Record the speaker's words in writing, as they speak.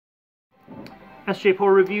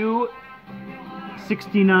SJPorr review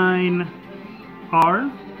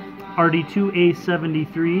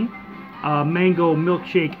 69R-RD2-A73 Mango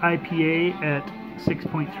Milkshake IPA at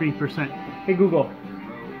 6.3%. Hey Google,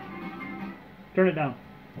 turn it down.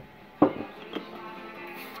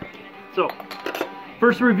 So,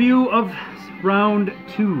 first review of round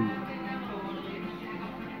 2.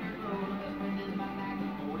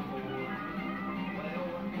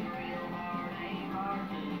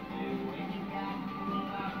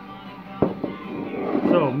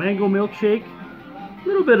 So, mango milkshake, a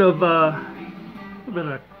little bit of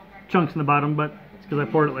chunks in the bottom, but it's because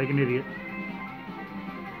I poured it like an idiot.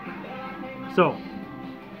 So,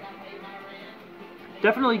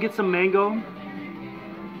 definitely get some mango.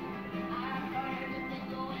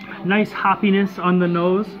 Nice hoppiness on the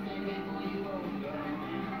nose.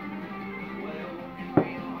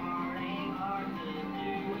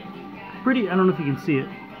 Pretty, I don't know if you can see it.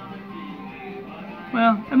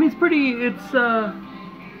 Well, I mean, it's pretty, it's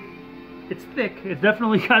thick. It's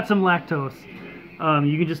definitely got some lactose.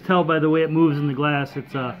 You can just tell by the way it moves in the glass.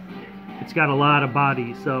 It's got a lot of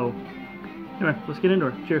body. So, anyway, let's get into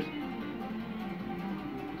it. Cheers.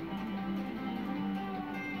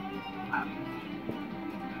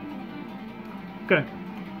 Okay,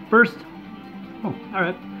 first,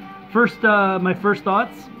 my first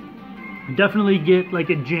thoughts, definitely get like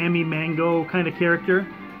a jammy mango kind of character.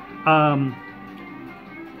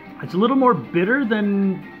 It's a little more bitter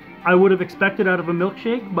than I would have expected out of a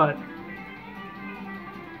milkshake, but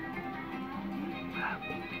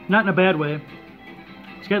not in a bad way.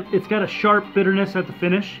 It's got a sharp bitterness at the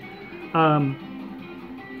finish.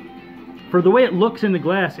 For the way it looks in the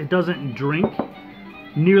glass, it doesn't drink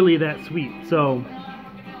nearly that sweet. So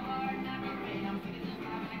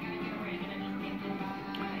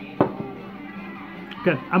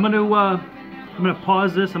okay, I'm gonna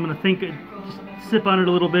pause this. I'm gonna think, just sip on it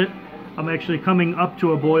a little bit. I'm actually coming up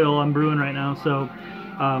to a boil. I'm brewing right now, so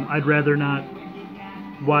I'd rather not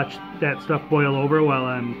watch that stuff boil over while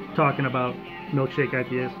I'm talking about milkshake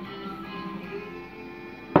IPAs.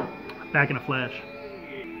 Back in a flash.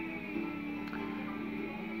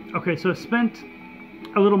 Okay, so I spent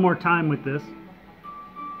a little more time with this.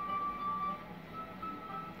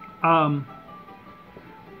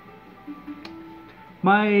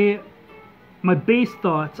 My base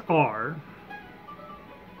thoughts are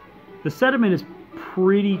the sediment is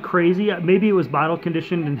pretty crazy. Maybe it was bottle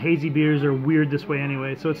conditioned, and hazy beers are weird this way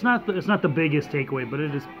anyway. So it's not the biggest takeaway, but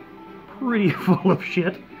it is pretty full of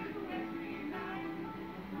shit.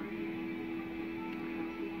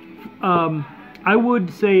 I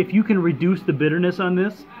would say if you can reduce the bitterness on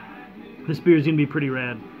this beer is going to be pretty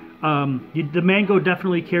rad. The mango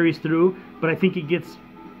definitely carries through, but I think it gets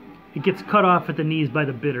cut off at the knees by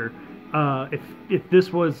the bitter. If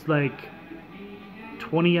this was like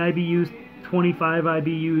 20 IBUs, 25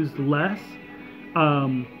 IBUs less,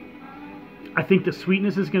 I think the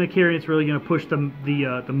sweetness is going to carry. It's really going to push the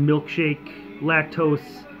milkshake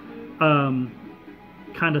lactose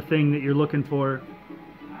kind of thing that you're looking for.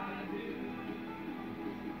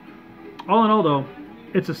 All in all, though,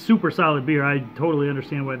 it's a super solid beer. I totally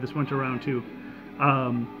understand why this went to round 2.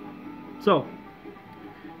 So,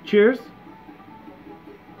 cheers.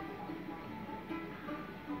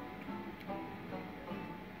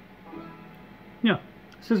 Yeah,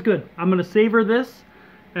 this is good. I'm going to savor this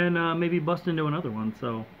and maybe bust into another one.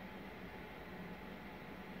 So,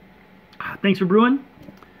 thanks for brewing.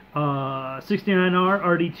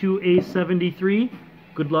 69R-RD2-A73.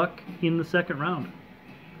 Good luck in the second round.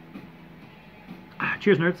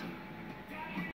 Cheers, nerds.